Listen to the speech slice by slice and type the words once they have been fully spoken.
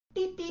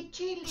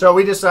So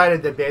we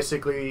decided that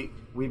basically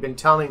we've been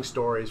telling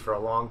stories for a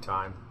long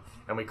time,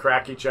 and we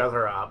crack each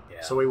other up.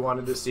 Yeah. So we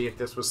wanted to see if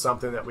this was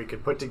something that we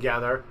could put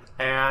together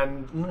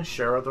and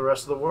share with the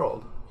rest of the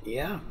world.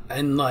 Yeah,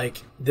 and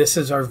like this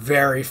is our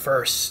very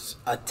first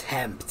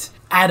attempt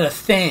at a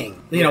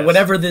thing. You know,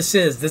 whatever this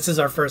is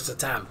our first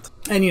attempt.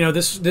 And you know,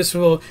 this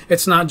will,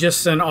 it's not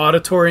just an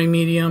auditory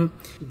medium.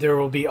 There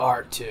will be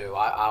art too.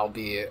 I'll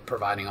be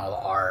providing all the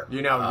art.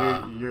 You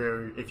know,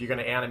 you're if you're going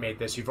to animate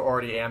this, you've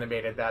already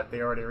animated that.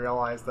 They already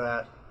realized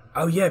that.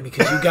 Oh yeah,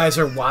 because you guys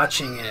are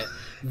watching it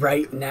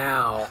right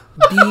now,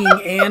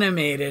 being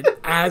animated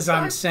as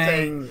I'm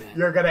saying that.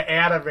 You're going to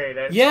animate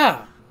it.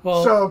 Yeah.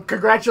 Well, so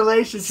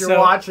congratulations, you're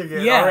watching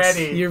it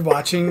already. You're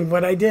watching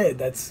what I did.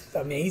 That's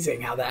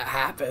amazing how that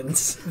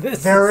happens.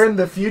 They're in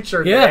the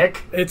future,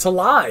 Nick. It's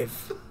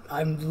alive.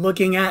 I'm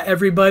looking at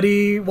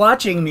everybody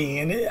watching me,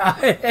 and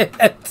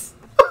it's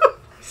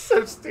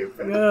so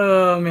stupid.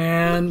 Oh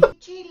man.